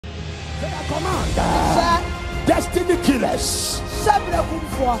Command. Destiny killers.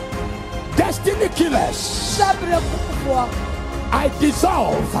 Destiny killers. I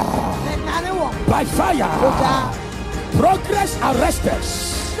dissolve by fire. Progress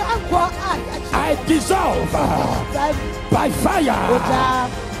arresters. I dissolve by fire.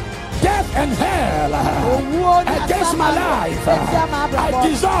 Death and hell against my life. I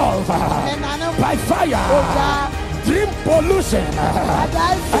dissolve by fire. Dream pollution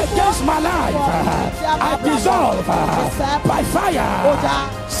against my life. I dissolve by fire.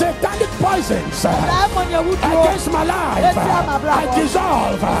 Satanic poisons against my life. I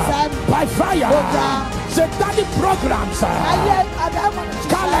dissolve by fire. Satanic programs,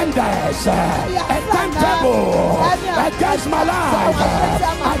 calendars, and timetable against my life.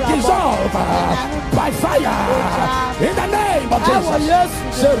 I dissolve by fire in the name of Jesus.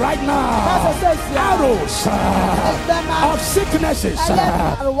 Say right now, arrows of sicknesses,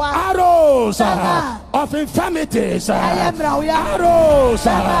 arrows of infirmities, arrows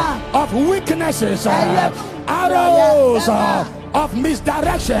of weaknesses, arrows of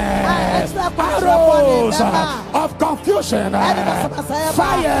misdirection, arrows of confusion,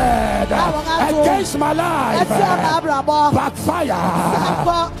 fired against my life, backfire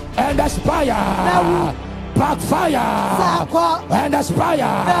and aspire, backfire and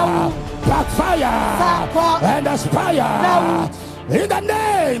aspire, backfire and aspire. In the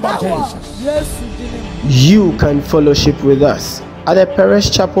name of Jesus. You can fellowship with us at the Parish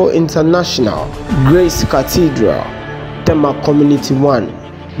Chapel International, Grace Cathedral, Tema Community 1,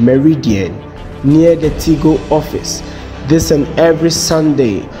 Meridian, near the Tigo office, this and every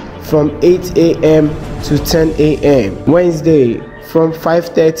Sunday from 8 a.m. to 10 a.m. Wednesday from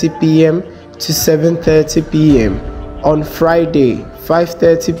 5:30 p.m. to 7:30 p.m. On Friday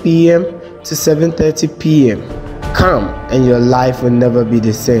 5:30 p.m. to 7:30 p.m. Come and your life will never be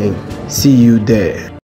the same. See you there.